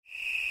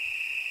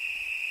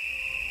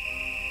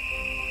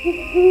It's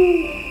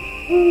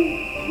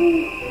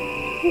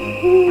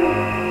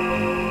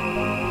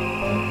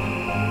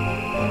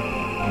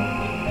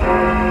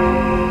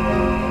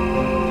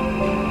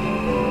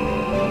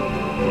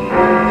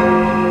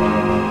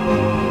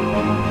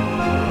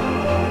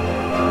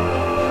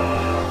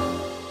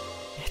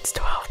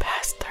 12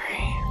 past 3.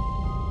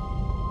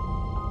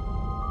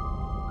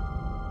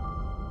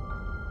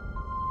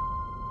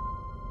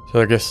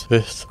 So I guess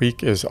this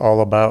week is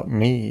all about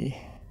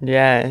me.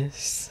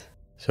 Yes.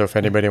 So if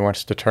anybody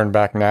wants to turn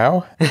back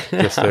now,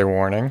 just a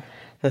warning.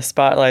 The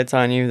spotlight's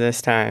on you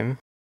this time.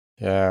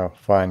 Yeah,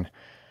 fun.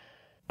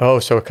 Oh,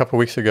 so a couple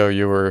weeks ago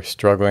you were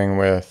struggling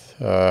with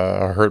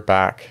a hurt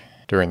back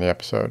during the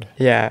episode.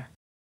 Yeah.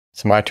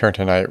 It's my turn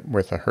tonight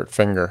with a hurt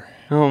finger.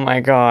 Oh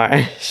my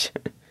gosh.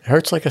 It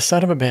hurts like a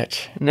son of a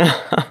bitch. No.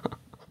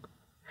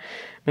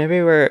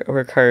 Maybe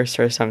we're cursed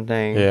or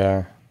something.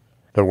 Yeah.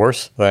 The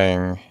worst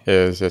thing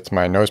is it's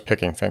my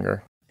nose-picking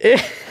finger.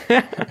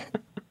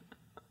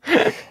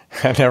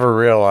 I never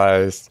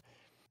realized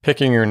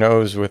picking your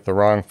nose with the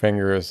wrong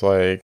finger is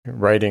like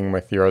writing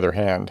with your other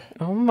hand.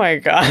 Oh my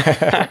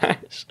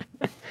gosh.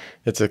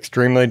 It's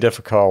extremely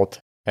difficult,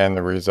 and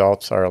the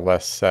results are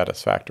less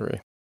satisfactory.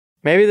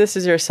 Maybe this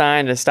is your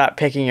sign to stop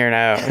picking your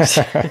nose.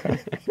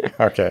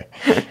 Okay,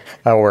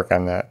 I'll work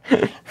on that.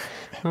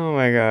 Oh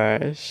my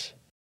gosh.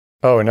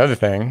 Oh, another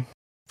thing.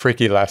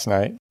 Freaky last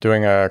night,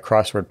 doing a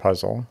crossword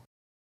puzzle.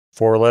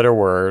 4-letter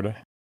word,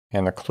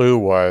 and the clue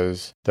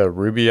was the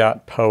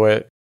Rubaiyat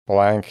poet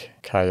blank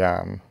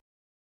Khayyam.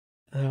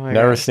 Oh my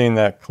Never gosh. seen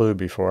that clue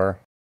before.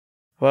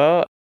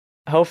 Well,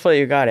 hopefully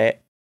you got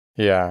it.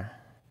 Yeah.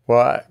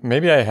 Well,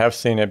 maybe I have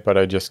seen it, but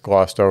I just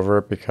glossed over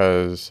it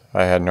because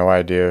I had no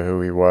idea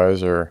who he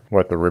was or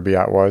what the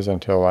Rubaiyat was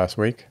until last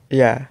week.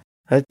 Yeah.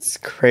 That's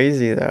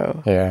crazy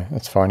though. Yeah,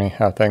 it's funny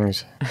how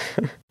things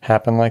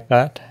happen like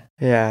that.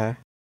 Yeah.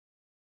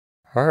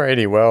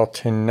 Alrighty, well,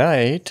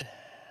 tonight,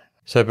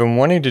 so I've been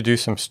wanting to do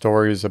some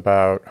stories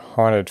about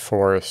haunted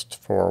forests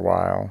for a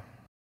while.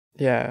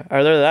 Yeah.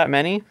 Are there that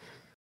many?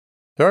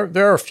 There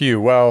are a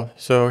few. Well,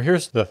 so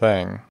here's the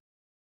thing.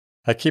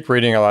 I keep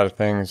reading a lot of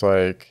things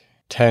like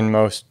 10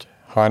 most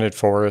haunted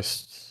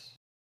forests,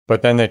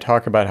 but then they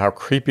talk about how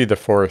creepy the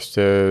forest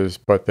is,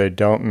 but they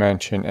don't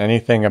mention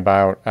anything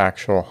about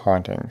actual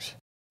hauntings.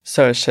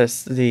 So it's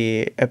just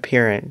the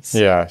appearance.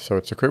 Yeah, so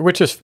it's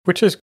which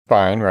is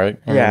fine, right?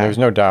 I mean, Yeah. there's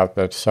no doubt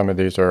that some of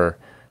these are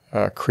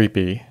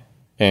creepy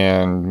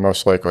and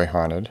most likely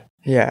haunted.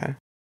 Yeah.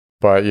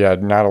 But yeah,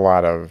 not a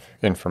lot of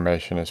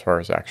information as far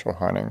as actual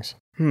hauntings.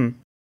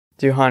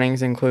 Do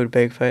hauntings include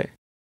Bigfoot?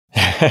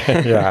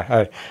 Yeah,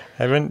 I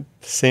haven't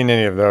seen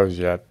any of those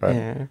yet, but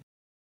Yeah.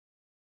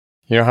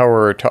 you know how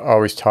we're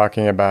always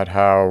talking about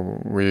how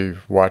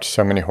we've watched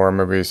so many horror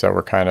movies that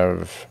we're kind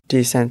of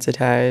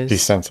Desensitized.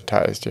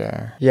 desensitized,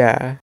 yeah.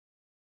 Yeah.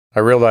 I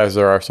realize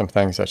there are some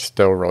things that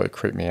still really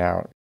creep me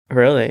out.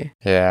 Really?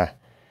 Yeah.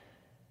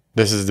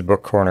 This is the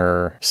book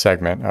corner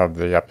segment of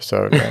the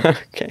episode. Right?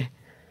 Okay.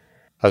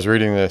 I was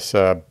reading this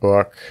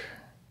book,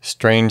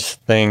 Strange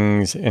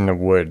Things in the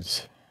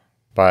Woods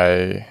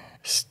by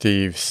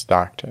Steve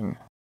Stockton.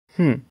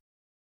 And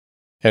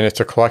it's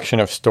a collection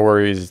of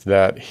stories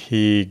that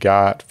he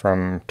got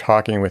from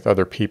talking with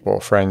other people,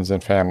 friends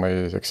and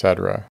families,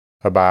 etc.,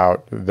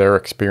 about their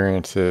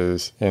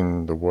experiences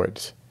in the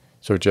woods.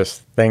 So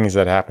just things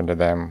that happened to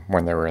them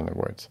when they were in the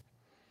woods.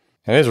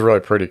 And it's really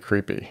pretty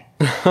creepy.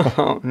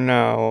 Oh,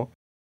 no.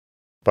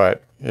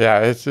 But yeah,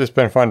 it's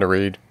been fun to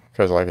read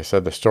because, like I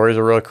said, the stories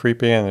are really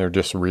creepy and they're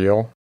just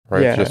real,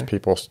 right? Yeah. Just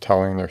people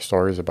telling their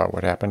stories about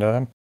what happened to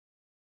them.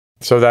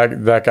 So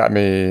that got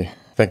me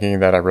thinking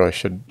that I really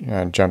should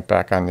jump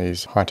back on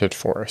these haunted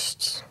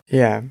forests.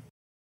 Yeah.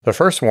 The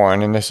first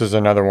one, and this is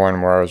another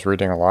one where I was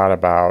reading a lot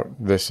about,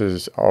 this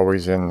is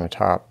always in the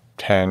top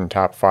 10,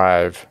 top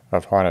 5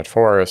 of haunted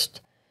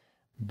forests,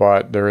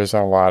 but there isn't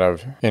a lot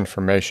of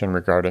information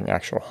regarding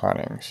actual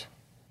hauntings.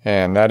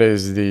 And that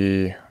is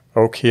the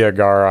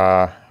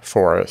Okigahara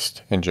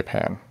Forest in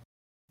Japan.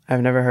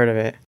 I've never heard of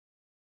it.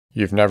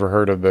 You've never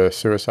heard of the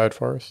Suicide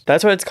Forest?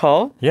 That's what it's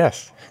called?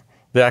 Yes.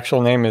 The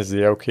actual name is the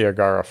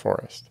Okigahara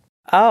Forest.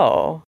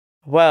 Oh.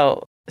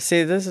 Well,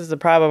 see, this is the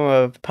problem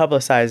of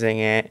publicizing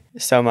it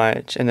so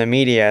much in the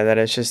media that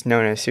it's just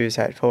known as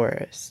Suicide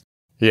Forest.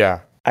 Yeah.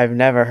 I've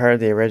never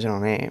heard the original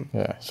name.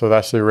 Yeah. So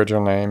that's the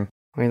original name.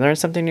 We learn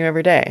something new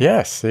every day.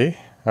 Yes, see?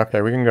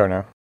 Okay, we can go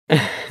now.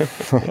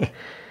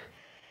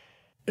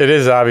 It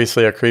is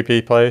obviously a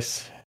creepy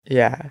place.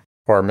 Yeah.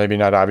 Or maybe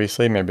not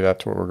obviously, maybe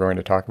that's what we're going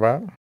to talk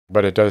about.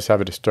 But it does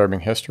have a disturbing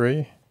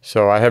history.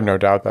 So I have no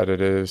doubt that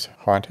it is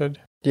haunted.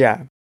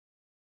 Yeah.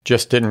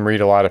 Just didn't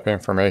read a lot of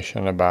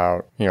information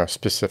about,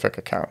 specific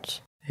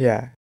accounts.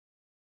 Yeah.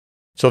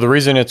 So the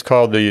reason it's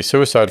called the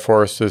Suicide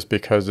Forest is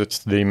because it's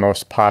the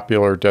most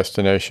popular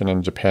destination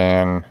in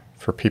Japan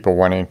for people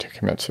wanting to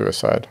commit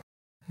suicide.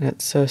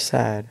 That's so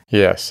sad.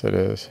 Yes, it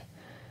is.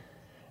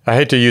 I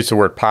hate to use the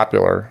word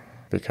popular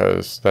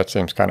because that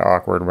seems kind of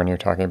awkward when you're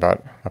talking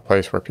about a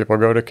place where people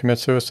go to commit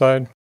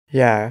suicide,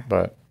 Yeah.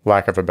 but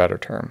lack of a better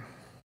term.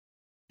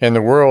 In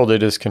the world,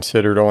 it is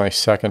considered only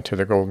second to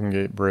the Golden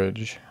Gate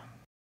Bridge.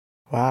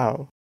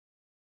 Wow.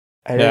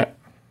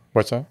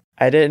 What's that?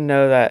 I didn't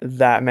know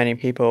that many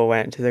people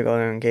went to the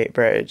Golden Gate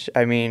Bridge.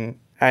 I mean,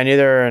 I knew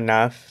there were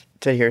enough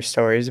to hear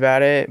stories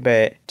about it,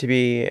 but to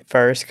be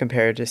first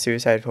compared to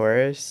Suicide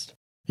Forest.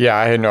 Yeah,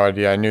 I had no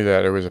idea. I knew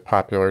that it was a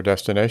popular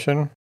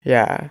destination.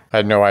 Yeah. I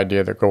had no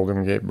idea that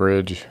Golden Gate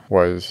Bridge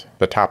was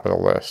the top of the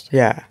list.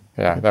 Yeah.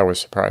 Yeah, that was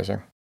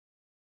surprising.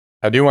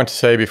 I do want to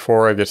say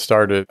before I get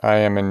started, I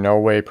am in no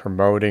way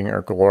promoting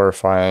or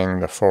glorifying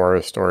the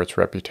forest or its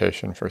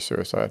reputation for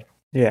suicide.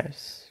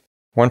 Yes.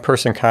 One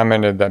person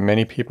commented that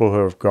many people who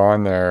have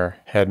gone there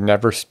had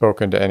never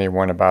spoken to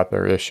anyone about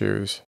their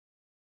issues,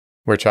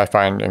 which I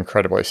find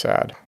incredibly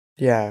sad.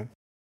 Yeah.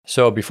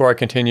 So before I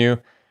continue,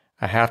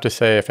 I have to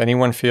say if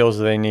anyone feels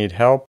they need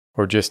help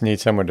or just need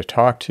someone to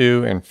talk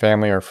to and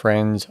family or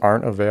friends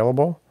aren't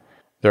available,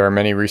 there are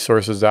many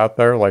resources out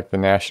there like the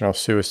National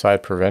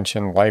Suicide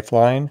Prevention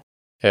Lifeline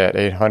at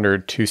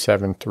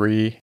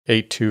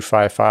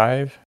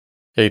 800-273-8255,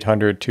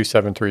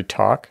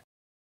 800-273-TALK.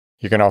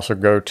 You can also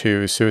go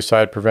to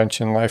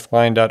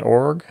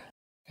suicidepreventionlifeline.org,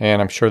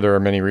 and I'm sure there are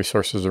many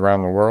resources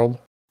around the world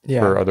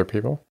for other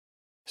people.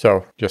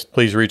 So just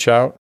please reach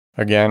out.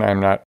 Again,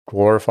 I'm not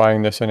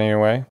glorifying this in any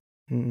way.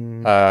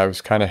 I was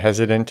kind of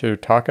hesitant to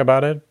talk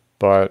about it,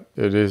 but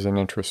it is an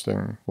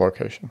interesting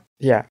location.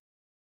 Yeah.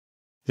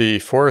 The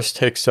forest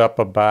takes up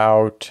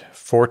about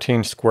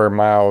 14 square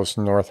miles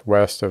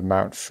northwest of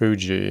Mount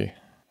Fuji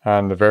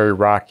on the very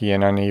rocky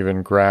and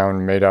uneven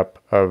ground made up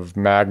of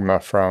magma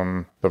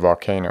from the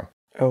volcano.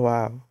 Oh,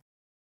 wow.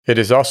 It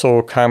is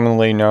also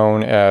commonly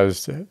known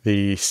as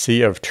the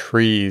Sea of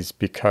Trees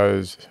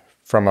because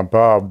from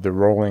above, the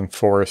rolling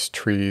forest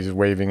trees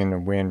waving in the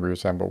wind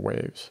resemble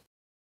waves.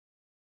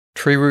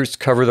 Tree roots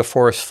cover the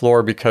forest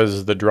floor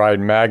because the dried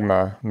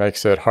magma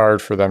makes it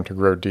hard for them to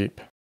grow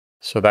deep.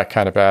 So that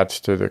kind of adds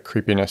to the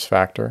creepiness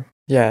factor.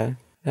 Yeah,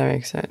 that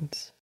makes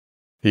sense.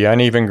 The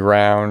uneven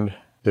ground,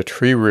 the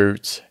tree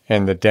roots,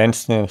 and the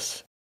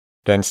denseness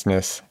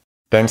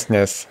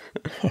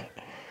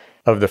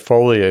of the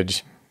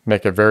foliage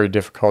make it very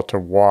difficult to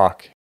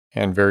walk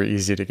and very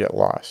easy to get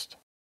lost.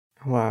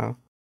 Wow.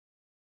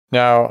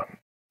 Now,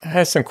 I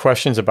had some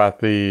questions about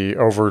the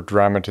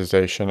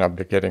over-dramatization of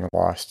the getting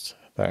lost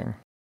thing.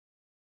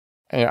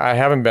 And I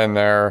haven't been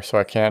there, so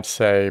I can't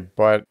say,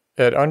 but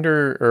at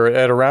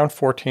around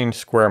 14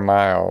 square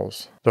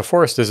miles, the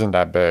forest isn't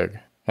that big.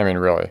 I mean,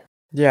 really.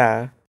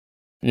 Yeah.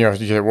 You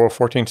say, well,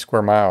 14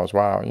 square miles,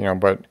 wow.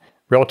 But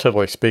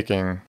relatively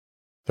speaking,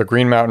 the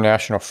Green Mountain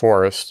National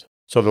Forest,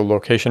 so the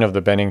location of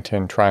the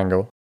Bennington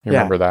Triangle, you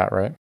remember that,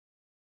 right?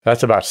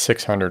 That's about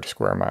 600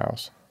 square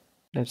miles.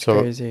 That's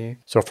crazy.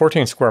 So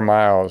 14 square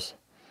miles,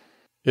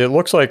 it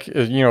looks like,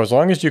 as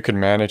long as you could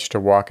manage to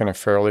walk in a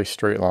fairly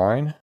straight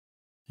line,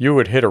 you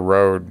would hit a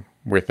road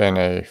within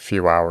a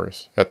few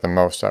hours at the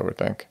most, I would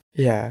think.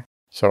 Yeah.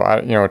 So,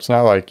 it's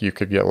not like you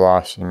could get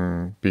lost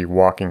and be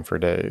walking for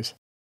days.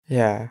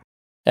 Yeah.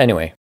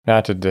 Anyway,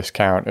 not to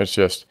discount, it's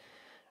just,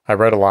 I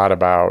read a lot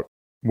about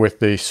with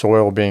the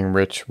soil being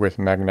rich with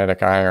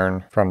magnetic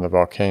iron from the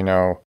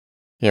volcano,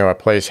 it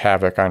plays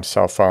havoc on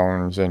cell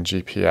phones and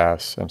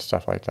GPS and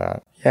stuff like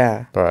that.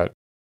 Yeah. But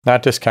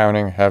not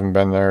discounting, haven't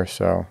been there,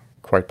 so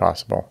quite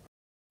possible.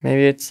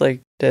 Maybe it's like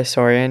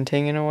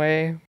disorienting in a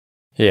way.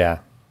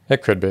 Yeah,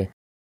 it could be.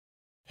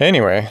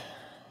 Anyway,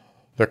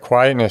 the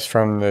quietness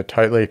from the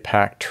tightly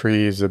packed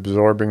trees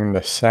absorbing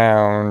the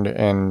sound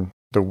and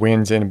the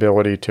wind's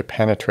inability to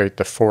penetrate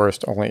the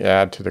forest only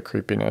add to the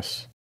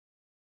creepiness.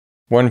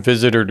 One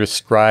visitor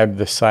described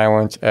the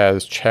silence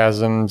as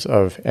chasms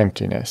of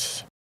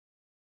emptiness.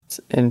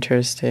 It's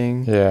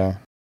interesting. Yeah.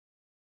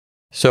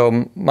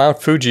 So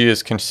Mount Fuji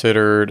is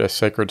considered a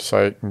sacred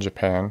site in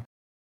Japan,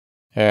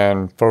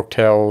 and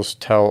folktales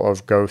tell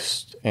of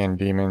ghosts and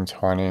demons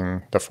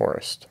haunting the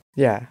forest.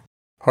 Yeah.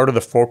 Part of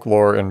the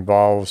folklore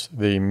involves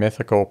the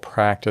mythical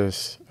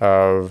practice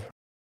of,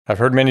 I've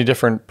heard many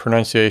different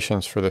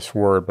pronunciations for this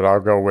word, but I'll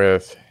go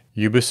with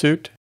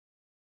yubusut,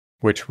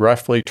 which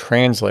roughly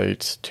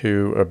translates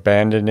to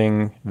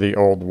abandoning the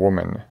old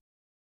woman.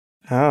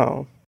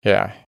 Oh.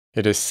 Yeah.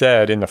 It is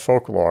said in the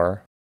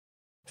folklore,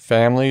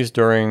 families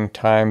during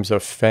times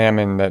of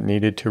famine that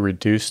needed to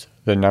reduce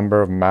the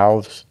number of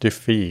mouths to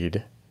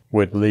feed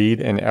would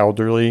lead an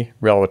elderly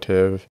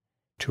relative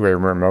to a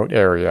remote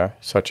area,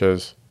 such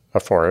as a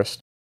forest,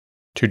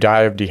 to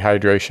die of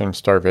dehydration,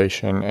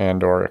 starvation,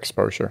 and/or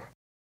exposure.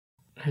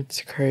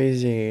 That's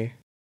crazy.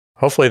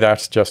 Hopefully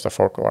that's just a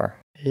folklore.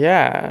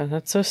 Yeah,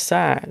 that's so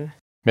sad.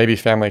 Maybe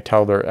family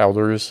tell their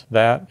elders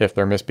that if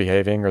they're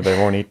misbehaving or they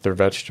won't eat their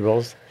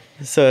vegetables.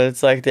 So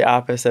it's like the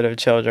opposite of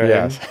children.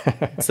 Yes.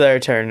 It's their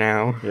turn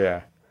now.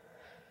 Yeah.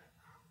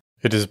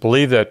 It is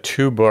believed that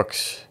 2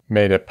 books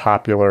made it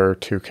popular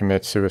to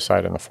commit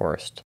suicide in the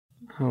forest.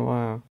 Oh,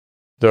 wow.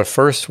 The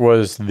first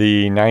was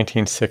the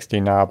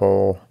 1960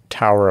 novel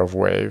Tower of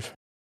Wave.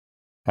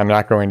 I'm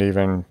not going to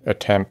even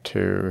attempt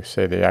to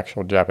say the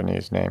actual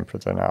Japanese name for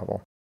the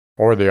novel,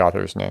 or the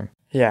author's name.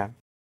 Yeah.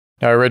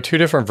 Now, I read two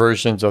different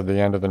versions of the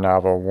end of the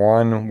novel.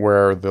 One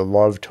where the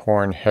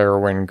love-torn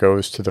heroine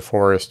goes to the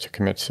forest to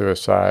commit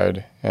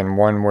suicide, and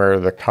one where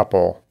the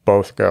couple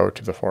both go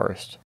to the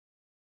forest.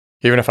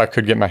 Even if I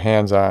could get my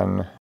hands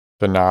on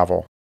the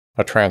novel,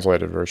 a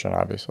translated version,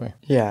 obviously.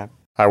 Yeah.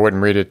 I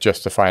wouldn't read it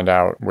just to find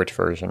out which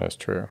version is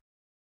true.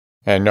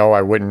 And no,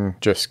 I wouldn't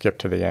just skip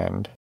to the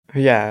end.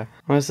 Yeah.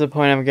 What's the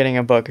point of getting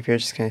a book if you're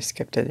just going to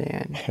skip to the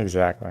end?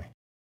 Exactly.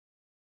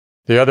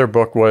 The other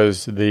book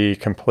was The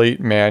Complete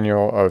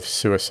Manual of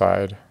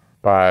Suicide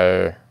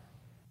by,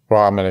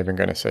 well, I'm not even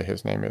going to say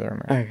his name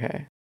either.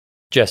 Okay.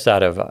 Just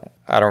out of,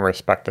 I don't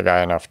respect the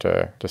guy enough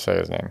to say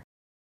his name.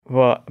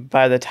 Well,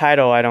 by the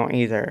title, I don't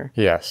either.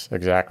 Yes,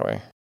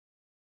 exactly.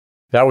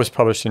 That was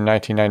published in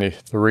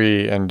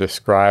 1993 and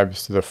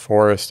describes the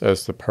forest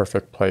as the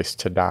perfect place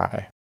to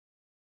die.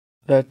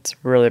 That's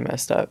really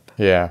messed up.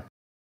 Yeah.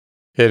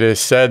 It is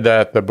said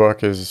that the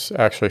book is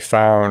actually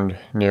found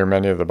near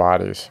many of the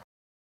bodies,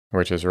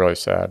 which is really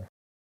sad.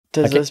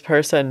 Does this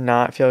person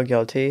not feel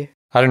guilty?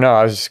 I don't know.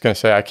 I was just going to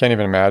say, I can't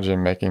even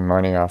imagine making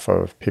money off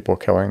of people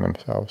killing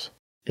themselves.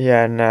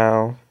 Yeah,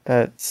 no.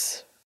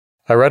 That's...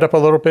 I read up a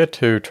little bit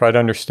to try to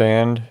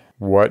understand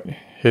what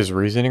his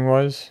reasoning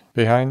was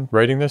behind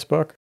writing this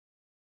book.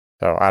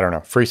 So, I don't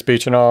know. Free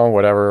speech and all,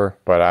 whatever,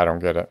 but I don't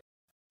get it.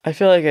 I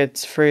feel like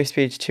it's free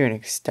speech to an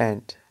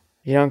extent.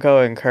 You don't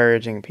go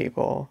encouraging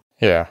people.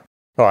 Yeah.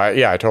 Oh, I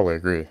totally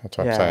agree. That's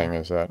what I'm saying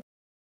is that...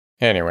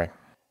 Anyway,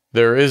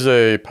 there is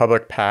a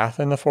public path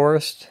in the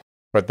forest,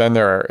 but then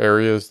there are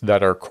areas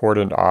that are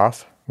cordoned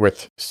off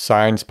with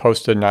signs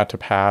posted not to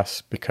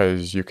pass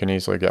because you can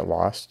easily get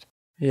lost.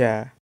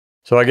 Yeah.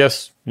 So I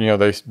guess,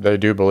 they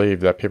do believe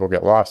that people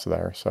get lost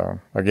there. So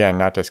again,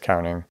 not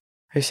discounting.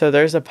 So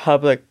there's a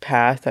public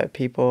path that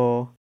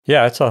people...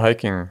 Yeah, it's a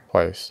hiking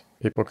place.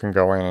 People can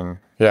go in and...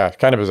 Yeah, it's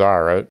kind of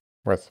bizarre, right?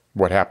 With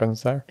what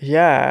happens there.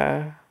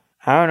 Yeah.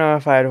 I don't know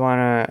if I'd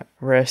want to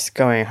risk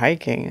going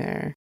hiking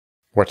there.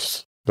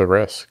 What's the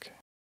risk?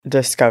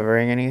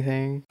 Discovering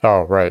anything.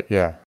 Oh, right,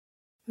 yeah.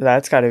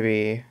 That's got to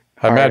be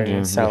hard in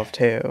itself,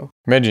 too.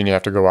 Imagine you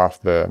have to go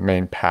off the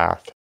main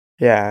path.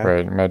 Yeah.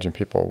 Right, imagine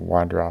people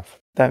wander off.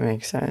 That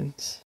makes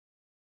sense.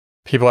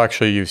 People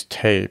actually use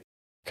tape,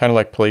 kind of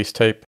like police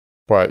tape,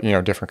 but,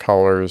 different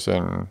colors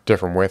and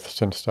different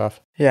widths and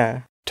stuff.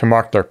 Yeah. To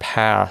mark their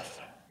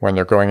path when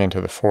they're going into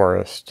the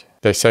forest.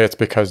 They say it's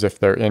because if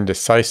they're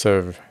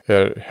indecisive,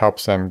 it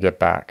helps them get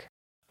back.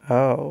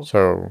 Oh.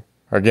 So,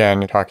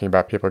 again, talking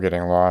about people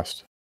getting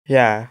lost.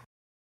 Yeah.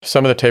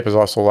 Some of the tape is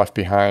also left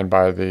behind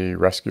by the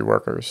rescue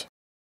workers.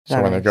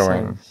 So when they go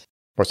in...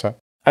 What's that?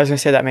 I was going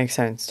to say that makes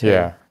sense, too.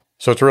 Yeah.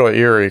 So it's really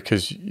eerie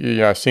because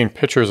I've seen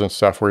pictures and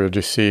stuff where you'll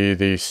just see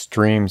these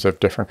streams of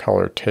different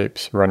colored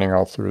tapes running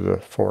all through the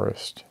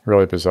forest.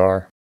 Really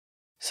bizarre.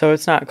 So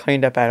it's not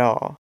cleaned up at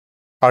all?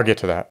 I'll get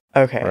to that.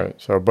 Okay.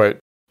 Right. So, but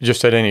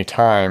just at any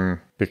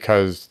time,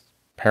 because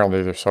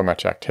apparently there's so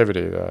much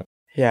activity that...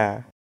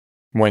 Yeah.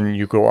 When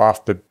you go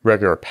off the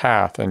regular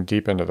path and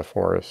deep into the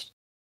forest,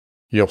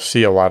 you'll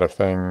see a lot of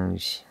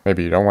things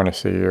maybe you don't want to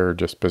see or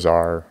just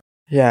bizarre.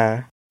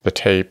 Yeah. The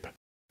tape,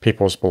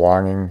 people's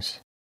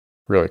belongings,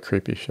 really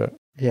creepy shit.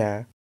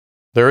 Yeah.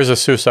 There is a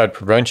suicide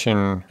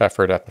prevention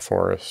effort at the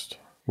forest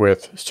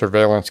with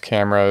surveillance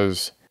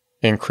cameras,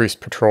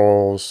 increased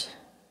patrols,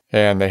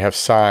 and they have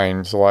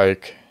signs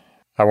like,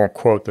 I won't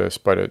quote this,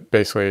 but it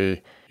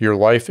basically, your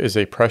life is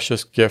a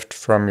precious gift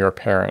from your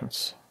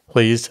parents.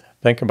 Please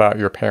think about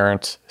your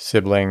parents,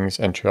 siblings,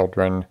 and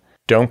children.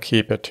 Don't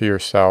keep it to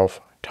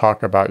yourself.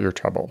 Talk about your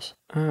troubles.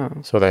 Oh.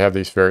 So they have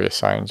these various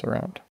signs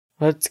around.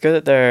 Well, it's good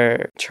that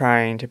they're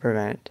trying to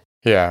prevent.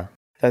 Yeah.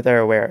 That they're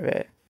aware of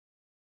it.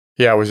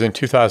 Yeah, it was in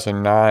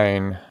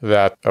 2009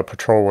 that a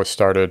patrol was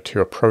started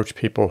to approach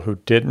people who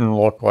didn't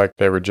look like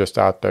they were just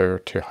out there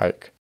to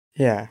hike.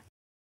 Yeah.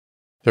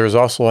 There is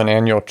also an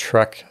annual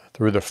trek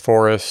through the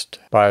forest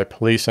by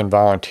police and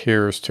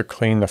volunteers to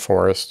clean the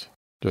forest.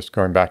 Just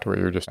going back to what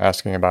you were just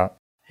asking about.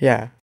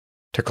 Yeah.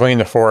 To clean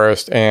the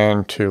forest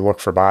and to look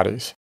for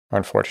bodies,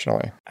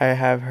 unfortunately. I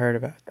have heard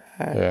about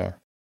that. Yeah.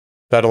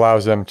 That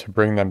allows them to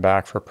bring them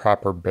back for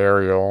proper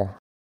burial.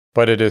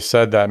 But it is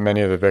said that many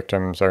of the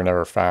victims are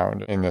never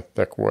found in the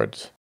thick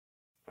woods.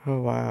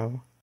 Oh,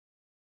 wow.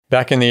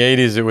 Back in the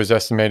 80s, it was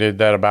estimated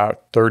that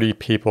about 30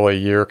 people a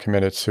year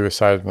committed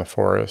suicide in the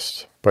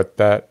forest. But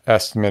that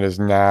estimate is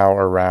now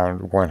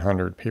around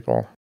 100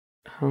 people.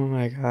 Oh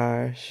my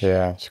gosh.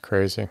 Yeah, it's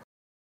crazy.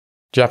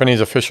 Japanese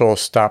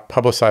officials stopped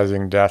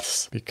publicizing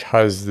deaths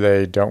because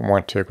they don't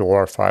want to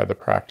glorify the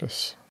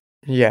practice.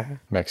 Yeah.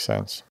 Makes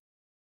sense.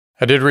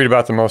 I did read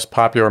about the most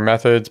popular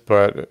methods,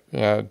 but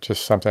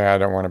just something I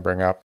don't want to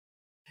bring up.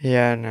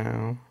 Yeah,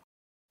 no.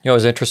 It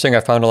was interesting.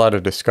 I found a lot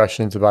of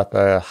discussions about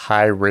the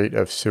high rate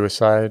of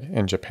suicide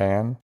in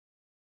Japan.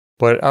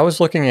 But I was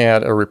looking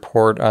at a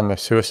report on the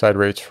suicide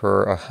rates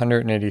for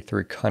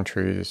 183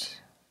 countries,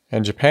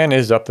 and Japan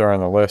is up there on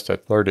the list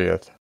at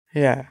 30th.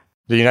 Yeah.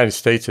 The United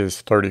States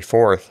is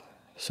 34th,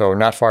 so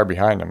not far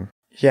behind them.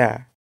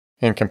 Yeah.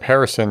 In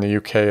comparison, the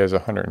UK is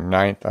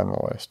 109th on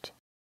the list.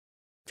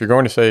 If you're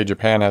going to say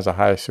Japan has a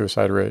high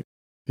suicide rate,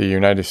 the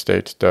United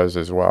States does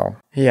as well.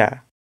 Yeah.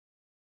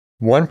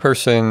 One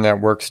person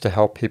that works to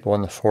help people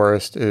in the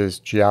forest is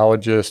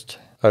geologist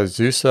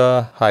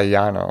Azusa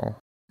Hayano.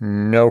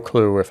 No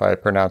clue if I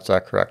pronounced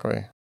that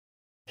correctly.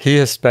 He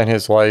has spent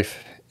his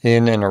life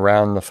in and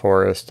around the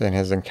forest and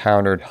has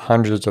encountered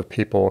hundreds of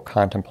people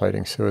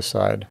contemplating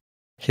suicide.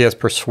 He has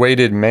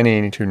persuaded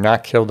many to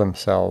not kill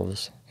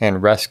themselves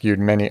and rescued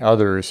many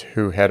others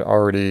who had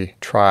already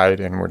tried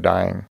and were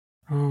dying.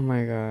 Oh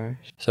my gosh.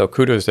 So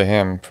kudos to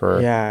him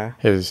for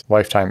his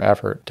lifetime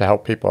effort to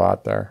help people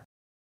out there.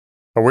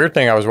 A weird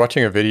thing, I was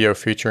watching a video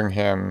featuring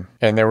him,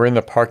 and they were in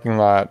the parking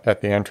lot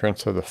at the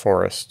entrance of the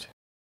forest.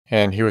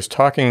 And he was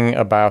talking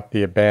about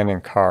the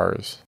abandoned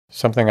cars,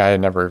 something I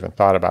had never even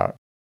thought about.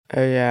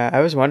 Oh yeah,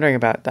 I was wondering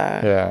about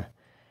that. Yeah.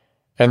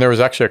 And there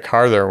was actually a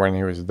car there when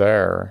he was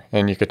there,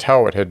 and you could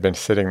tell it had been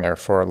sitting there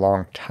for a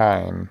long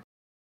time.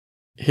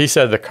 He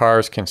said the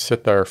cars can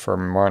sit there for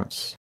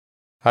months.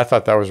 I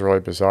thought that was really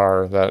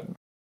bizarre, that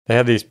they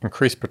had these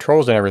increased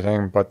patrols and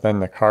everything, but then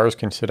the cars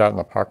can sit out in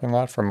the parking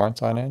lot for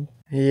months on end.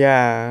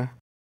 Yeah.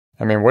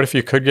 I mean, what if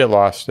you could get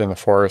lost in the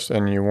forest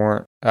and you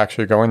weren't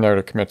actually going there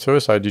to commit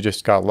suicide, you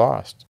just got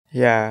lost?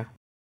 Yeah.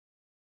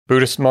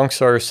 Buddhist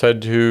monks are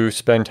said to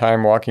spend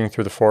time walking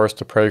through the forest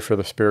to pray for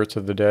the spirits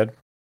of the dead.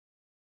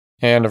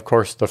 And of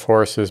course, the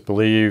forest is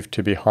believed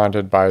to be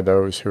haunted by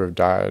those who have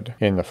died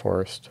in the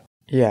forest.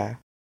 Yeah.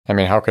 I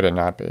mean, how could it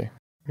not be?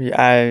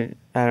 Yeah,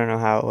 I don't know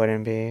how it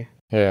wouldn't be.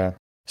 Yeah.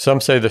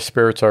 Some say the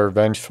spirits are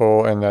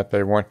vengeful and that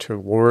they want to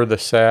lure the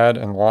sad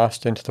and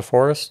lost into the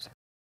forest.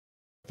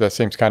 That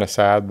seems kind of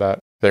sad that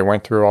they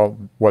went through all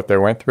what they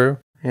went through.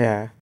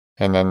 Yeah.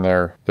 And then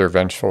they're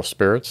vengeful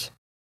spirits.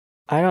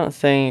 I don't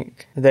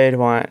think they'd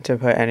want to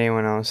put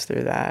anyone else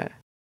through that.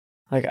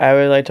 Like, I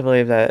would like to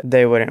believe that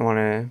they wouldn't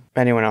want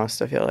anyone else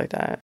to feel like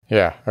that.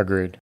 Yeah,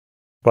 agreed.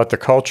 But the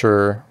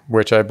culture,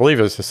 which I believe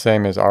is the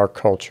same as our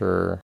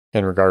culture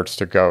in regards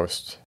to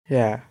ghosts,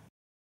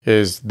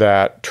 is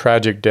that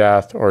tragic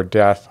death or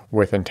death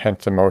with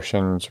intense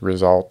emotions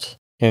results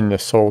in the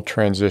soul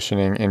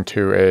transitioning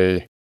into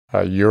a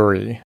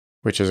Yuri,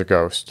 which is a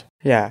ghost.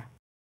 Yeah.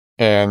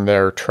 And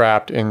they're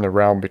trapped in the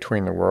realm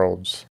between the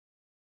worlds.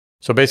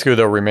 So basically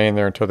they'll remain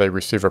there until they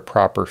receive a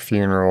proper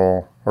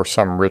funeral or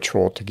some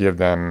ritual to give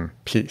them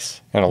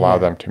peace and allow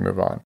them to move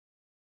on.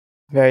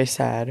 Very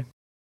sad.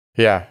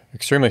 Yeah,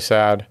 extremely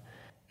sad.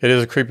 It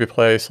is a creepy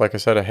place. Like I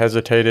said, I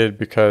hesitated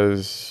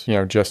because,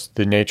 just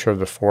the nature of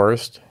the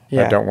forest.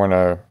 Yeah. I don't want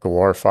to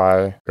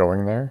glorify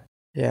going there.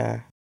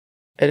 Yeah.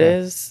 It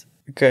is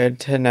good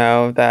to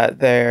know that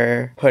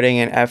they're putting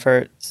in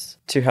efforts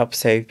to help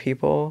save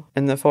people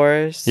in the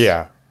forest.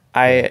 Yeah.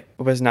 I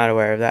was not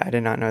aware of that. I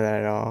did not know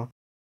that at all.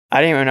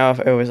 I didn't even know if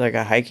it was like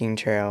a hiking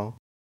trail.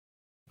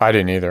 I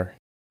didn't either.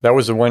 That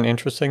was the one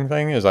interesting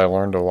thing, is I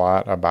learned a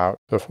lot about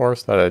the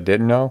forest that I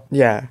didn't know.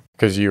 Yeah.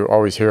 Because you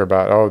always hear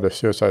about, the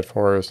suicide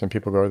forest, and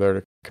people go there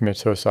to commit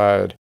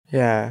suicide.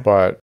 Yeah.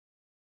 But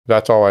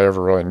that's all I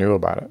ever really knew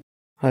about it.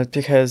 Well, it's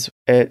because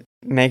it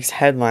makes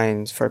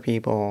headlines for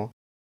people,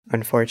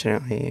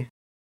 unfortunately.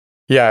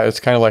 Yeah, it's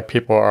kind of like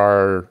people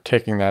are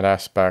taking that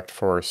aspect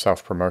for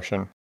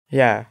self-promotion.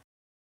 Yeah.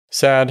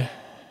 Sad.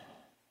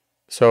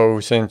 So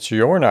since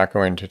you're not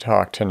going to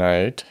talk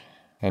tonight,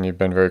 and you've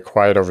been very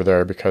quiet over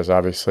there because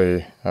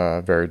obviously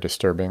a very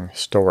disturbing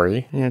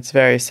story. Yeah, it's a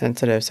very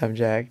sensitive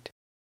subject.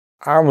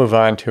 I'll move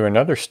on to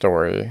another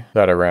story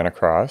that I ran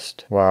across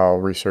while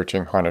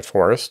researching Haunted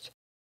Forest.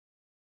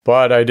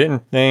 But I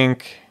didn't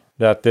think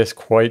that this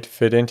quite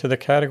fit into the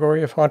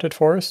category of Haunted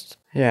Forest.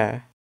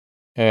 Yeah.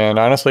 And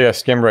honestly, I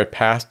skimmed right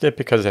past it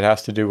because it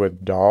has to do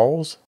with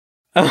dolls.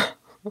 Oh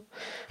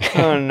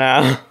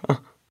no.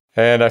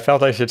 And I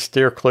felt I should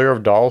steer clear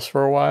of dolls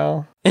for a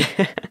while.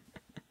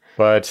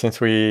 But since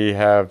we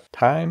have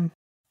time...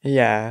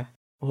 Yeah.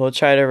 We'll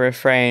try to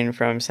refrain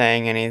from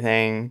saying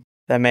anything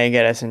that may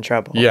get us in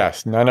trouble.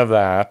 Yes, none of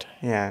that.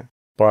 Yeah.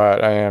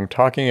 But I am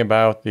talking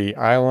about the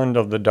Island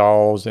of the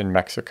Dolls in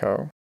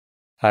Mexico.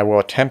 I will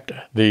attempt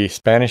the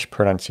Spanish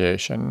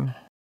pronunciation.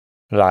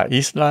 La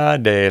Isla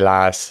de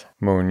las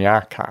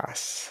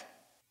Muñecas.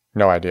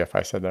 No idea if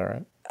I said that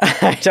right.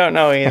 I don't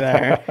know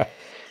either.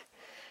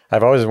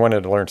 I've always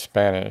wanted to learn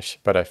Spanish,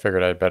 but I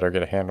figured I'd better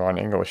get a handle on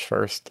English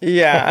first.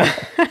 Yeah.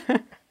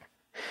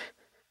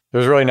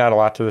 There's really not a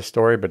lot to this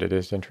story, but it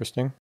is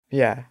interesting.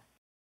 Yeah.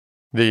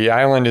 The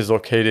island is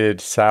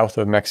located south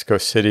of Mexico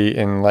City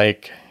in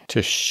Lake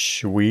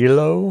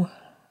Texuelo,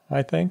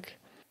 I think,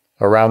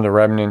 around the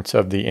remnants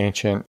of the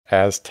ancient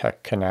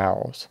Aztec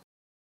canals.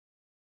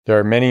 There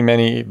are many,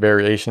 many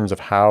variations of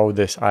how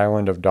this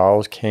island of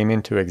dolls came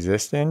into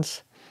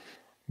existence,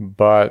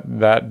 but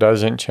that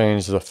doesn't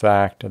change the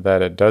fact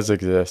that it does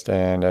exist.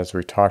 And as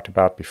we talked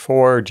about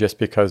before, just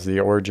because the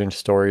origin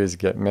stories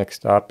get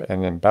mixed up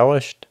and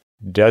embellished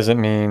doesn't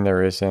mean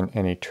there isn't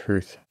any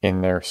truth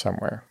in there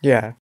somewhere.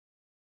 Yeah.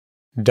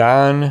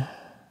 Don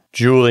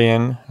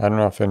Julian, I don't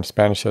know if in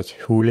Spanish that's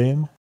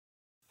Julian.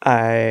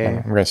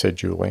 I'm going to say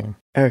Julian.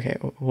 Okay,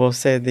 we'll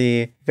say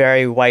the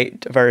very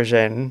white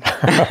version.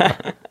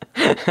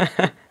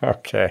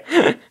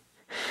 Okay.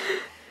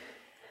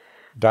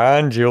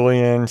 Don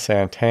Julian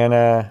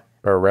Santana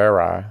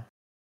Barrera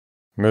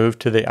moved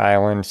to the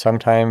island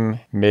sometime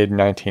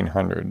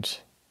mid-1900s,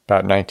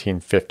 about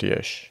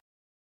 1950-ish.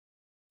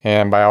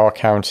 And by all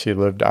accounts, he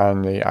lived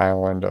on the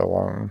island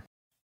alone.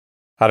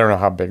 I don't know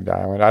how big the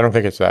island. I don't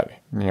think it's that,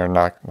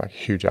 not like a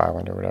huge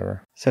island or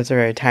whatever. So it's a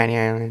very tiny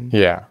island.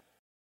 Yeah.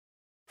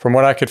 From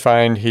what I could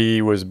find,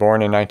 he was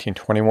born in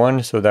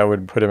 1921, so that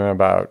would put him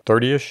about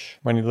 30-ish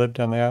when he lived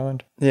on the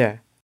island. Yeah.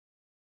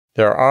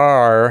 There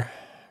are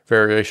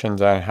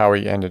variations on how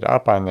he ended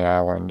up on the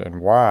island and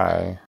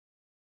why.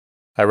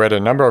 I read a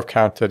number of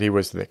accounts that he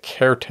was the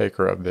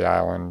caretaker of the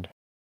island,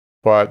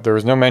 but there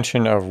was no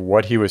mention of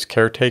what he was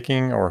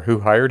caretaking or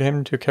who hired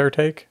him to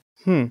caretake.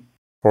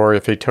 Or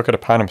if he took it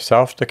upon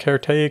himself to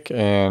caretake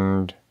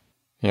and,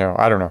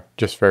 I don't know,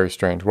 just very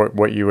strange.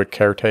 What you would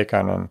caretake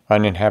on an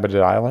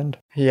uninhabited island?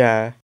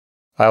 Yeah.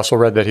 I also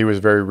read that he was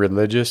very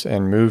religious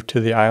and moved to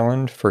the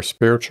island for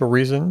spiritual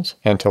reasons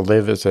and to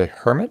live as a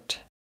hermit.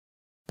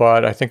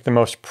 But I think the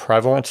most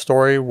prevalent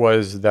story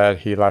was that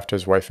he left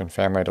his wife and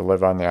family to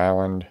live on the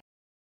island,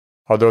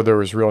 although there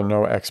was really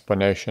no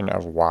explanation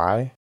of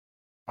why,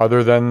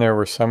 other than there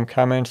were some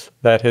comments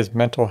that his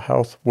mental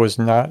health was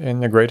not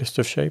in the greatest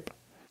of shape.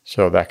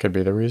 So that could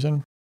be the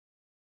reason.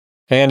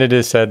 And it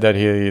is said that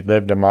he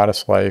lived a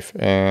modest life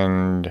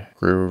and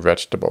grew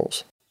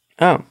vegetables.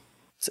 Oh,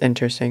 it's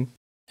interesting.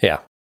 Yeah.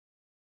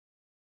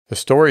 The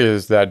story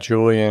is that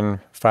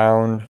Julian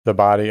found the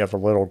body of a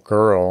little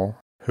girl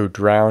who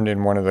drowned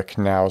in one of the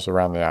canals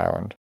around the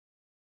island.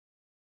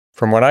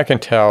 From what I can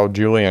tell,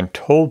 Julian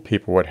told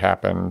people what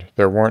happened.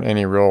 There weren't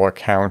any real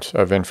accounts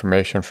of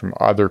information from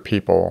other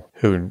people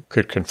who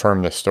could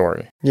confirm this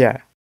story.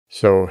 Yeah.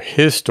 So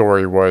his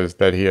story was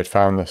that he had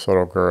found this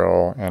little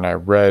girl, and I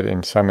read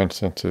in some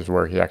instances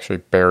where he actually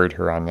buried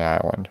her on the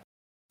island.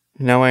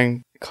 No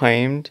one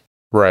claimed?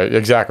 Right,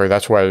 exactly.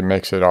 That's why it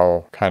makes it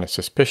all kind of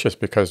suspicious,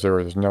 because there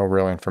was no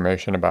real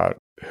information about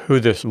who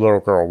this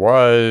little girl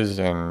was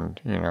and,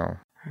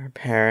 Her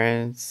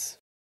parents.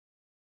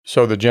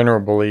 So the general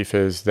belief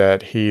is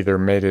that he either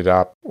made it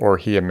up or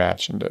he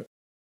imagined it.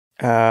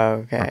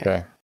 Oh, okay.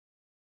 Okay.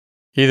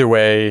 Either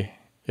way,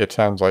 it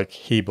sounds like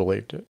he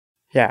believed it.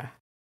 Yeah.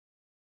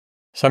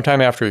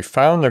 Sometime after he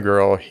found the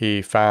girl,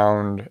 he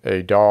found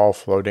a doll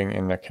floating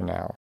in the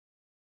canal.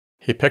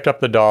 He picked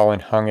up the doll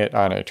and hung it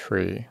on a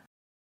tree.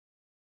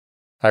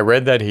 I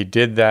read that he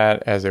did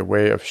that as a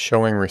way of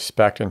showing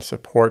respect and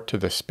support to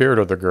the spirit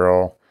of the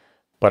girl,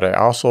 but I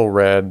also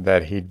read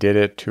that he did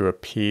it to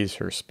appease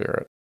her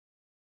spirit.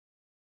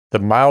 The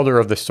milder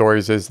of the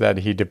stories is that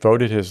he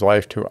devoted his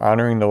life to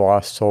honoring the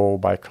lost soul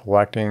by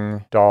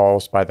collecting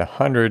dolls by the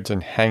hundreds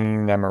and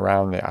hanging them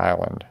around the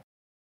island.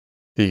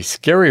 The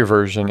scary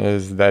version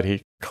is that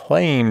he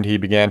claimed he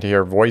began to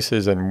hear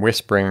voices and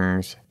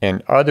whisperings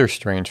and other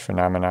strange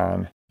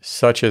phenomenon,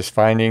 such as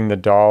finding the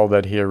doll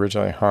that he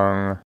originally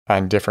hung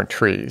on different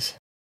trees,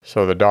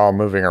 so the doll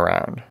moving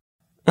around.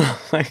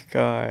 Oh my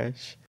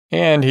gosh.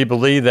 And he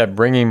believed that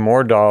bringing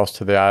more dolls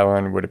to the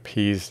island would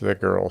appease the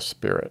girl's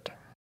spirit.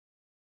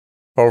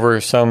 Over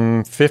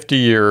some 50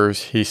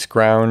 years, he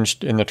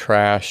scrounged in the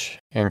trash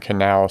and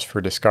canals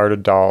for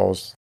discarded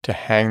dolls to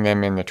hang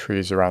them in the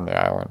trees around the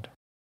island.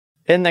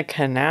 In the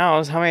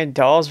canals? How many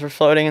dolls were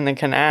floating in the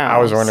canals? I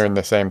was wondering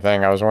the same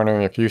thing. I was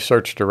wondering if you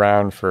searched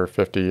around for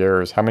 50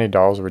 years, how many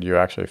dolls would you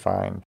actually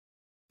find?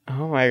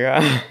 Oh my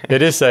god.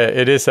 It is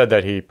said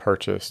that he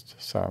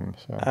purchased some.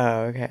 So.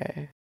 Oh,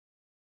 okay.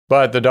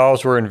 But the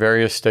dolls were in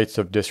various states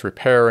of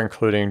disrepair,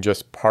 including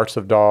just parts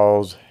of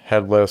dolls,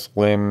 headless,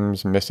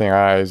 limbs, missing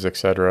eyes,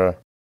 etc.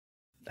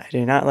 I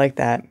do not like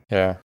that.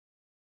 Yeah.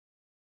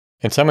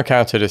 In some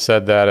accounts, it is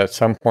said that at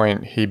some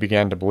point he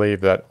began to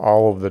believe that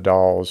all of the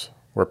dolls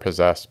were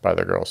possessed by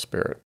the girl's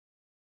spirit.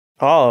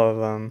 All of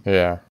them.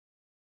 Yeah.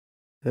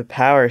 The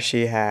power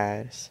she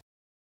has.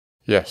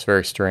 Yes,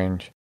 very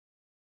strange.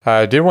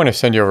 I did want to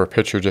send you over a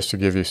picture just to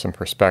give you some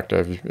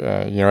perspective.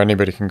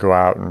 Anybody can go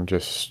out and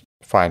just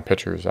find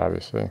pictures,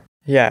 obviously.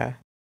 Yeah.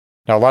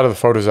 Now, a lot of the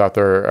photos out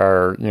there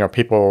are,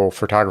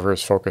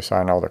 photographers focus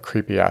on all the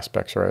creepy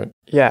aspects, right?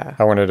 Yeah.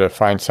 I wanted to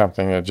find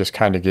something that just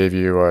kind of gave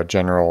you a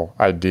general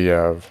idea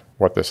of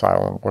what this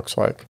island looks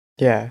like.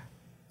 Yeah.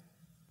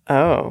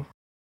 Oh.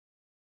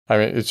 I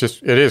mean,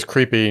 it is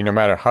creepy no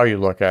matter how you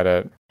look at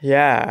it.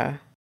 Yeah.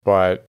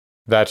 But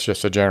that's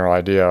just a general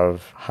idea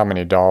of how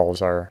many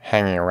dolls are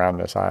hanging around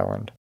this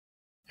island.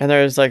 And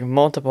there's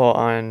multiple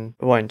on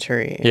one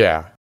tree.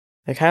 Yeah.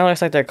 It kind of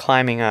looks like they're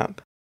climbing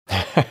up,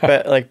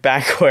 but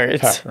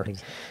backwards.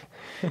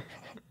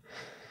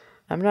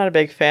 I'm not a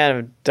big fan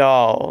of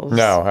dolls.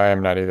 No, I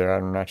am not either.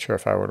 I'm not sure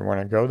if I would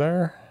want to go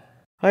there.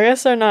 I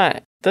guess they're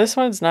not. This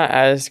one's not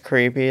as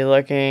creepy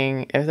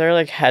looking. If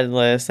they're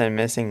headless and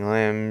missing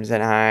limbs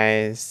and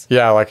eyes.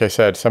 Yeah, like I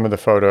said, some of the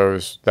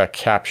photos that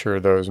capture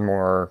those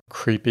more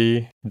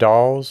creepy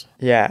dolls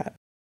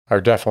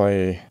are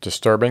definitely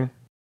disturbing.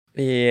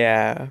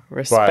 Yeah.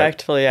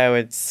 Respectfully, I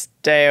would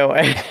stay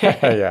away.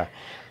 Yeah.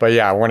 But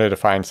yeah, I wanted to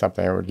find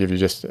something that would give you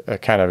just a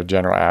kind of a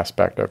general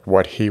aspect of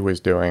what he was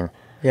doing.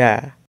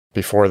 Yeah.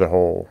 before the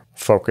whole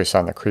focus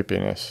on the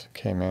creepiness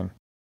came in.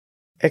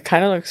 It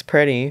kind of looks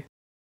pretty.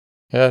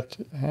 Yeah,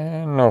 I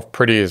don't know if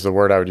pretty is the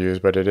word I would use,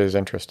 but it is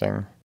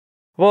interesting.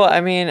 Well,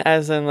 I mean,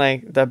 as in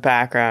like the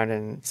background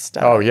and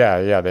stuff. Oh,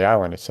 yeah, the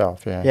island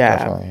itself. Yeah, Yeah.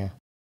 definitely. Yeah.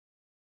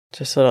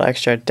 Just a little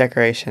extra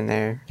decoration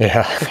there.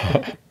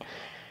 Yeah.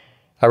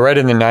 I read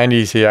in the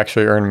 90s he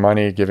actually earned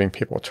money giving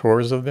people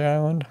tours of the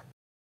island.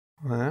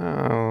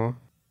 Wow.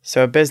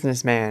 So a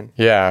businessman.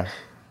 Yeah.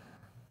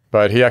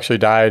 But he actually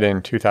died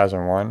in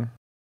 2001.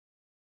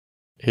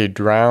 He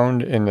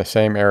drowned in the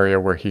same area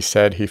where he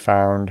said he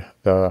found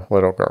the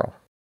little girl.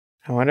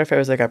 I wonder if it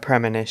was like a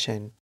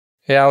premonition.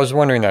 Yeah, I was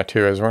wondering that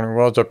too. I was wondering,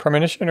 well, was it a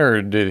premonition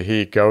or did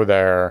he go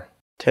there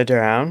To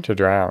drown? to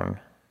drown?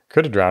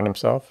 Could have drowned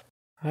himself,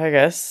 I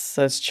guess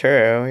that's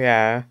true,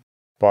 yeah.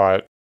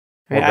 but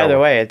I mean, we'll go either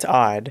with- way, it's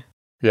odd.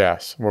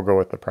 yes, we'll go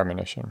with the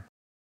premonition.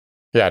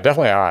 Yeah,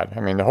 definitely odd.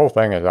 I mean, the whole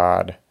thing is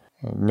odd.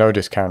 No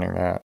discounting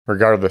that,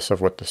 regardless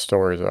of what the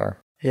stories are.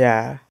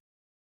 Yeah.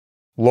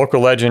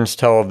 Local legends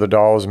tell of the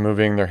dolls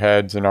moving their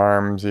heads and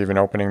arms, even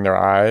opening their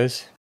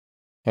eyes.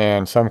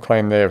 And some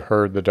claim they have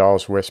heard the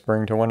dolls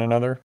whispering to one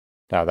another.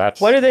 Now that's...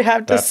 What do they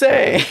have to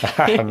say?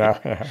 I don't know.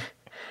 Yeah.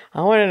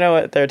 I want to know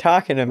what they're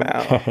talking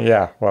about.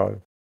 Yeah,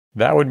 well,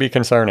 that would be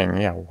concerning.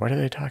 Yeah, what are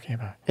they talking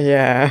about?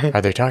 Yeah.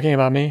 Are they talking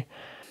about me?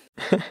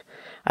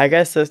 I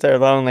guess if they're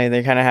lonely,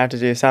 they kind of have to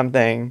do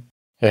something.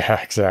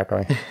 Yeah,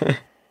 exactly.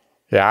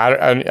 Yeah,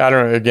 I don't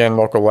know. Again,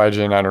 local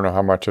legend, I don't know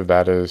how much of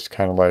that is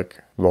kind of like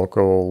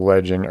local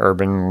legend,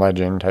 urban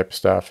legend type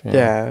stuff. You know?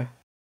 Yeah.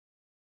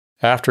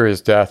 After his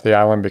death, the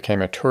island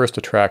became a tourist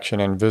attraction,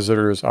 and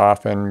visitors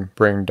often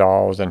bring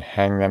dolls and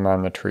hang them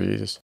on the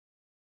trees.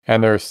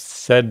 And there's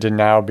said to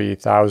now be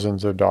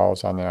thousands of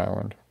dolls on the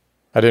island.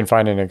 I didn't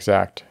find an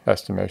exact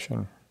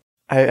estimation.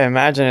 I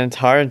imagine it's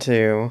hard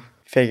to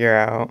figure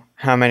out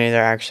how many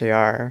there actually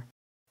are.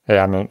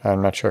 Yeah,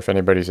 I'm not sure if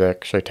anybody's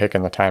actually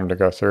taken the time to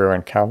go through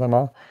and count them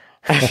all.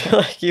 I feel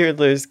like you would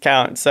lose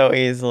count so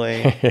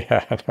easily.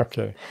 Yeah, no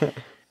kidding.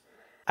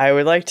 I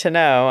would like to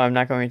know, I'm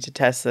not going to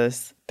test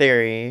this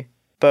theory,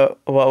 but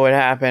what would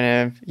happen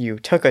if you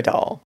took a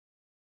doll?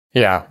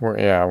 Yeah,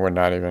 we're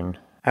not even...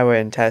 I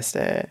wouldn't test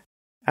it.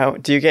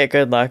 Do you get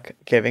good luck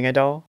giving a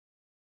doll?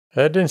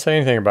 It didn't say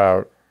anything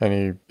about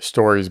any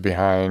stories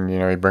behind,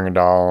 you bring a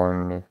doll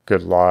and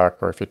good luck,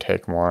 or if you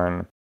take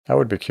one. I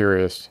would be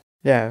curious.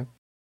 Yeah.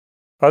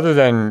 Other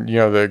than,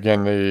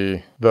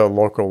 the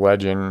local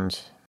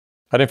legends,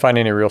 I didn't find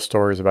any real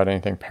stories about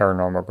anything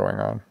paranormal going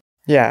on.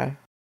 Yeah.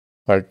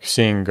 Like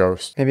seeing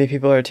ghosts. Maybe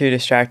people are too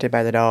distracted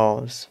by the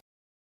dolls.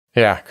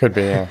 Yeah, could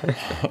be, yeah.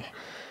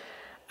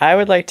 I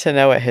would like to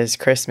know what his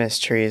Christmas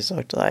trees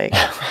looked like.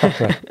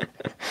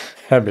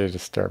 That'd be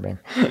disturbing.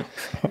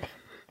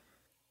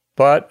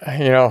 But,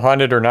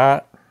 haunted or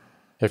not,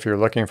 if you're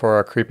looking for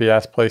a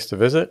creepy-ass place to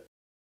visit,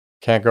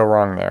 can't go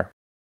wrong there,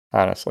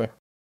 honestly.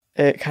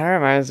 It kind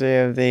of reminds me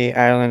of the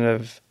Island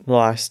of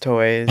Lost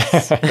Toys.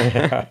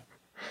 Yeah.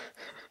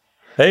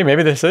 Hey,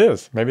 maybe this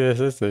is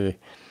the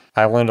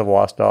Island of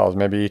Lost Dolls.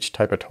 Maybe each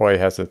type of toy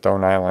has its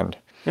own island.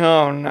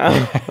 Oh,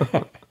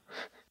 no.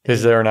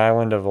 Is there an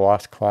island of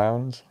lost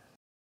clowns?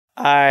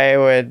 I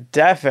would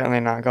definitely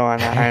not go on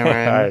that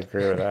island. I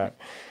agree with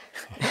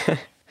that.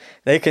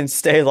 They can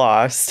stay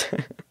lost.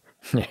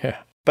 Yeah.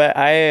 But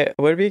I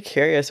would be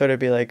curious what it'd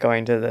be like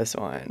going to this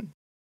one.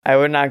 I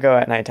would not go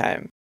at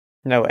nighttime.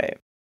 No way.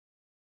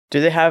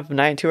 Do they have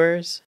night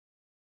tours?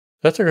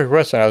 That's a good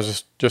question. I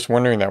was just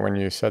wondering that when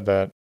you said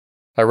that.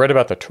 I read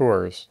about the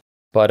tours,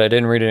 but I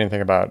didn't read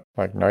anything about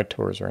like night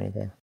tours or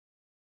anything.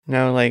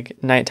 No,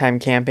 like nighttime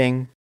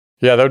camping?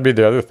 Yeah, that would be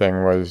the other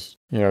thing was,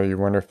 you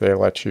wonder if they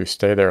let you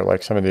stay there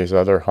like some of these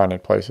other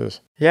haunted places.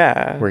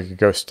 Yeah. Where you could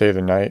go stay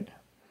the night.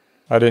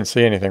 I didn't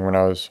see anything when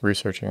I was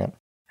researching it.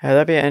 Yeah,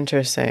 that'd be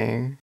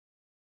interesting.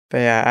 But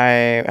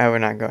yeah, I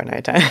would not go at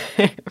nighttime.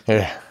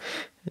 Yeah.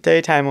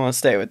 Daytime will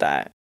stay with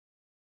that.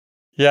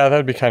 Yeah,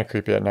 that'd be kind of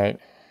creepy at night.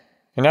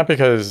 And not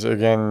because,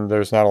 again,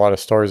 there's not a lot of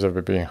stories of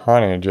it being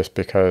haunted, just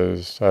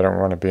because I don't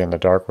want to be in the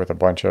dark with a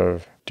bunch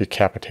of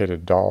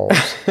decapitated dolls.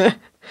 I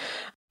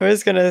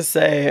was going to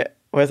say,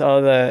 with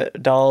all the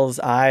dolls'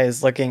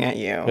 eyes looking at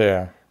you.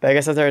 Yeah. But I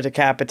guess if they're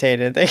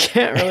decapitated, they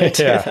can't really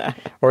do Yeah.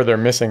 that. Or they're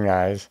missing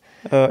eyes.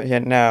 Oh, yeah,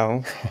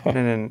 no.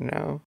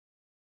 No.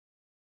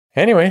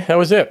 Anyway, that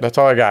was it. That's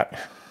all I got.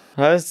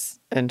 That was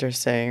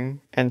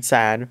interesting and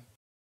sad.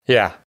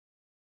 Yeah.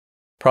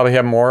 Probably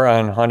have more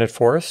on Haunted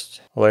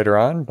Forest later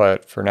on,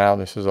 but for now,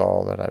 this is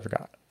all that I've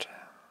got.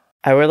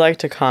 I would like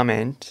to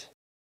comment.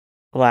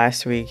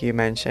 Last week you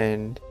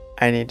mentioned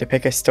I need to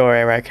pick a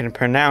story where I can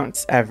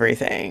pronounce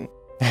everything.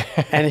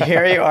 And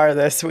here you are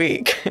this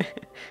week.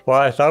 Well,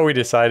 I thought we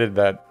decided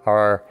that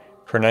our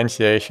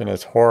pronunciation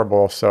is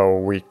horrible, so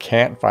we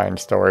can't find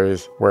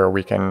stories where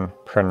we can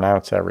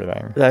pronounce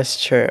everything.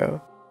 That's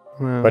true.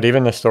 Well, But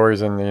even the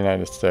stories in the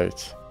United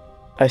States,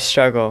 I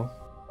struggle.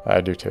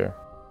 I do too.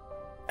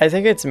 I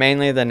think it's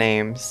mainly the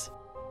names.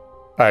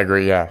 I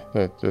agree, yeah.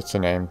 It's the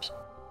names.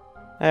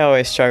 I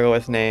always struggle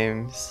with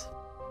names.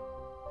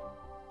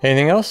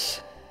 Anything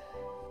else?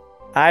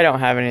 I don't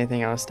have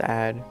anything else to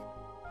add.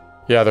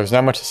 Yeah, there's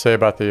not much to say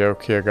about the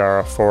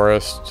Okiagara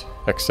Forest,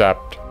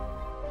 except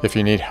if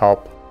you need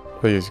help,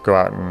 please go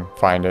out and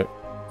find it.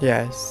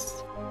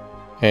 Yes.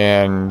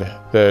 And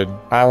the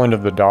Island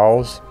of the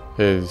Dolls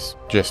is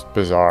just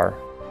bizarre.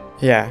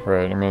 Yeah.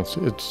 Right. I mean, it's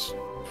a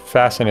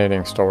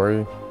fascinating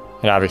story.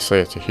 And obviously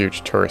it's a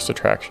huge tourist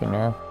attraction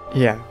now.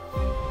 Yeah.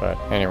 But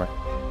anyway.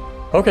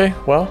 Okay,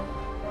 well,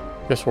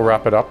 guess we'll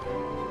wrap it up.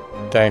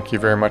 Thank you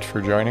very much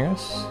for joining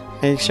us.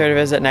 Make sure to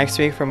visit next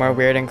week for more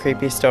weird and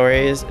creepy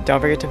stories. Don't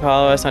forget to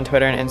follow us on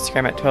Twitter and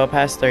Instagram at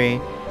 12past3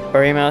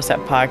 or email us at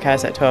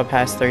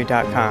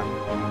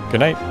podcast@12past3.com. Good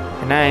night.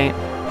 Good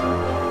night.